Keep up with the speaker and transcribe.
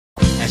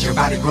as your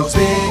body grows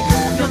bigger.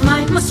 Your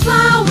mind must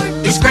flower.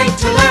 It's great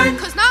to learn,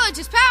 'cause knowledge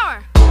is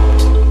power.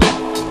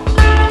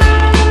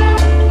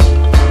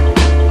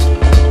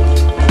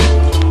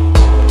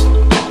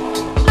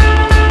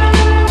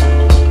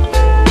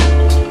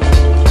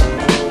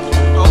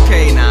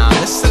 Okay, now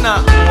listen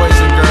up,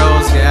 boys and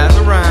girls,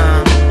 gather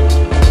round.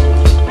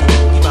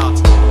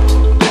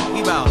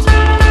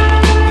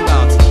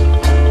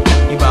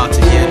 We about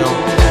to get on.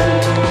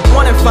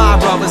 1 in 5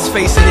 brothers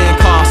facing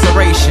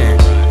incarceration.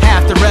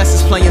 Half the rest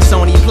is playing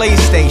Sony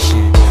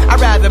PlayStation. I'd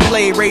rather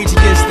play Rage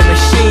Against the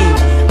Machine,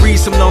 read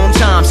some Noam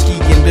Chomsky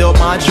and build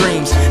my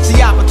dreams.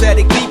 See,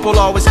 apathetic people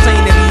always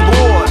claim to be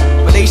bored,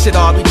 but they should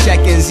all be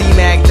checking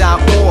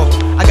zmag.org.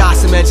 I got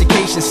some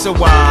education, so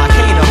I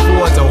can't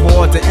afford to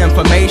hoard the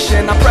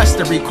information. I press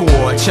the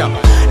record,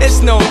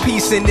 There's no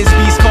peace in this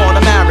beast called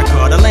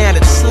America, the land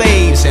of the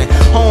slaves and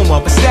home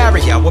of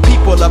hysteria, where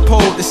people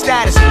uphold the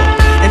status quo.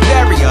 In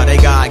theory, they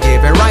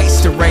God-given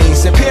rights to reign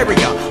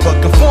superior, but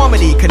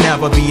conformity can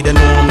never be the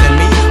norm to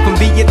me. From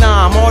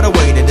Vietnam all the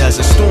way to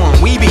Desert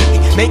Storm, we be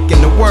making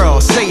the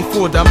world safe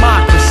for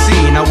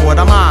democracy. Now what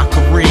a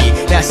mockery,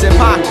 that's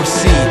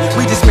hypocrisy.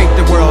 We just make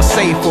the world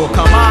safe for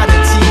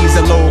commodities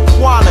of low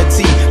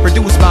quality,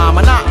 produced by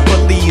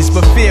monopolies,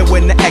 but fear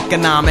when the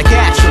economic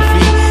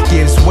atrophy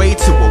gives way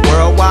to a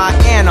worldwide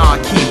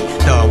anarchy.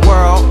 The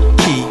world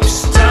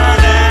keeps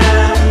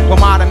turning, while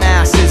modern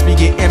masses be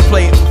getting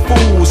played for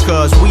fools,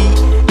 'cause we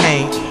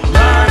ain't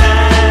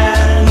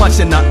learning much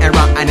of nothing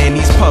rotten in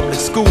these public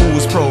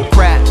schools.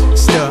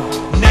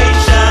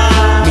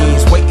 Procrastination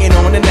means waiting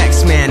on the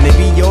next man to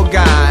be your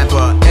guide,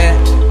 but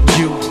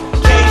education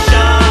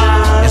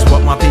is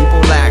what my people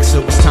lack, so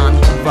it's time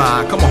to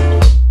provide. Come on.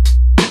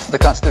 The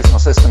constitutional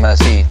system as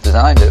he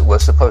designed it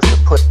was supposed to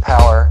put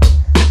power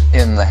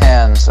in the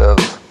hands of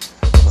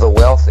the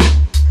wealthy,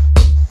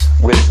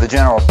 with the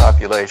general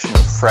population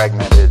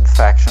fragmented,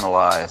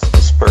 factionalized,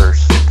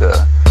 dispersed,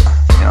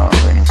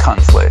 in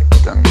conflict,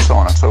 and so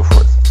on and so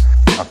forth.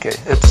 Okay,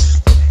 it's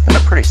in a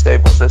pretty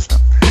stable system.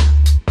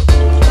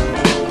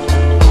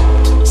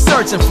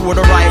 Searching for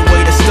the right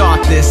way to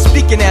start this.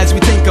 Speaking as we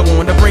think I'm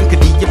on the brink of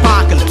the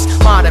apocalypse.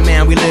 Modern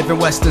man, we live in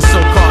Western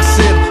so-called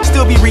civ.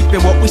 Still be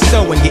reaping what we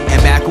sow and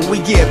getting back what we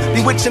give.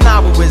 Bewitching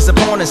hour is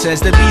upon us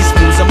as the beast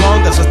moves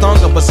among us. With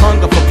hunger but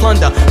hunger for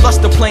plunder. Plus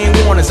the plain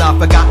warners are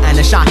forgotten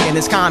and shocking.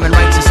 As common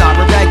righteous are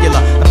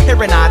irregular.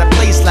 Appearing out of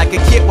place like a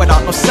kid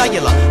without no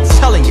cellular. I'm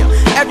telling you,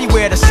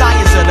 everywhere the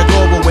sires of the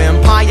global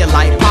empire,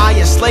 like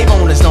pious slave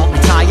owners don't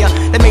retire.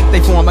 They make they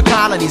former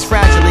colonies,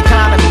 fragile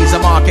economies. A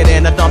market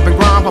and a dumping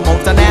ground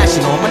promotes the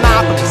national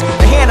monopolies.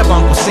 The hand of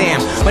Uncle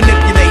Sam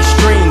manipulates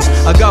strings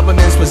of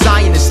governments with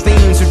Zionist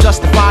themes who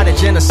justify the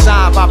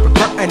genocide by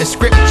perverting the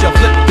scripture,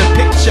 flip the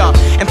picture,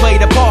 and play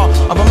the part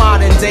of a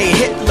modern day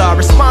Hitler,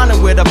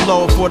 responding with a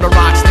blow for the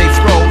rocks they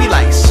throw. We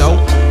like, so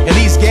at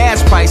least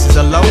gas prices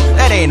are low.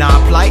 That ain't our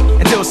plight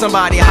until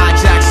somebody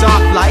hijacks our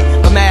flight.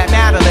 But Mad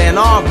Madeline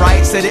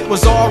alright said it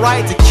was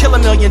alright to kill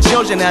 1 million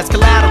children as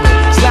collateral.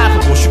 It's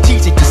laughable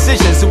strategic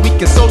decisions so we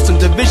can sow some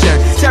division.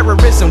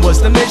 Terrorism was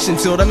the mission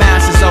till the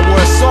masses are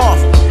worse off.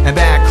 And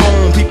back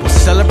home people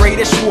celebrate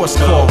at Schwarzkopf.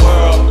 The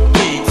world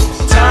keeps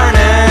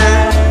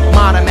turning.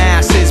 Modern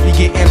masses be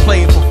getting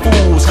played for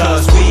fools,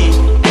 'cause we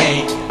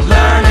ain't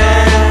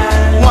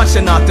learning much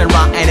of nothing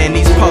rotten in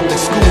these public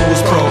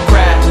schools.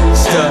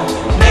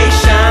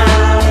 Procrastination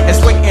is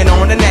waiting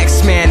on the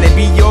next man to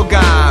be your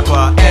guide,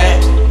 but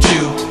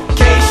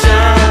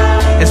education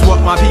is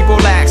what my people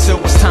lack, so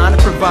it's time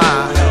to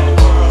provide.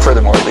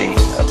 Furthermore, the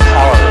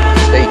power of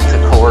the state to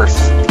coerce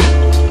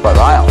by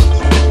violence,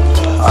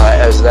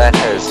 as that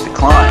has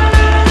declined,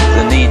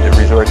 the need to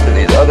resort to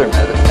these other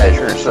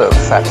measures of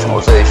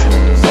factionalization,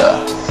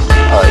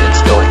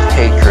 instilling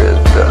hatred,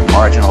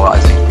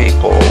 marginalizing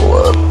people,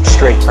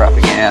 straight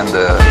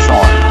propaganda, and so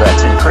on,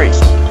 that's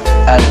increased,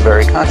 and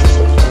very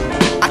consciously.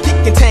 I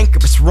kick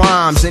cantankerous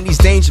rhymes in these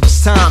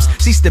dangerous times.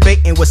 Cease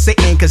debating with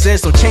Satan, 'cause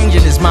there's no change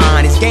in his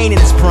mind. He's gaining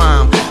his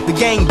prime. The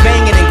gang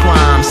banging in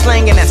crime,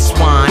 slanging that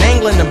swine,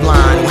 angling the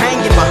blind,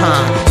 hanging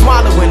behind,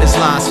 swallowing his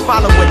lies,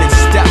 following his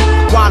step,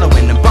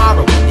 wallowing and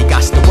borrowing. He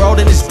got the world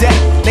in his debt.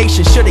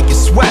 Nation shoulda get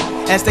swept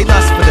as they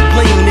lust for the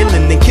bling,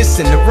 kneeling and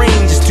kissing the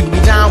ring just to be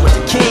down with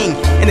the king.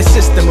 In a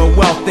system of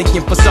wealth,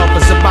 thinking for self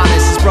as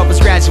abolished. His brothers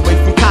graduate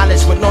from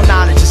college with no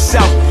knowledge of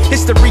self.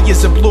 History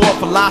is a blur,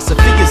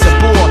 philosophy is a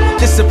bore.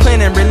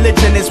 Discipline and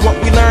religion is what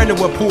we learn to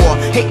abhor.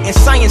 Hating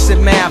science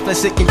and math,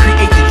 less it can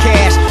create the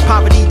cash.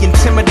 Poverty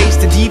intimidates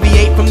to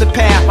deviate from the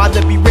path.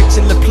 Either be rich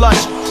in the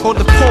plush or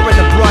the poor in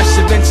the brush,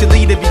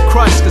 eventually to be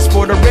crushed. 'Cause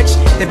for the rich,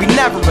 there be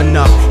never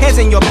enough. Hands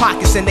in your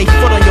pockets and they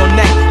foot on your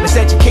neck. It's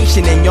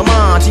education in your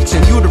mind,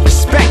 teaching you to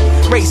respect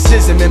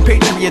racism and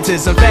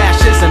patriotism,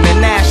 fascism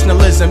and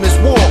nationalism is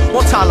war.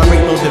 Won't tolerate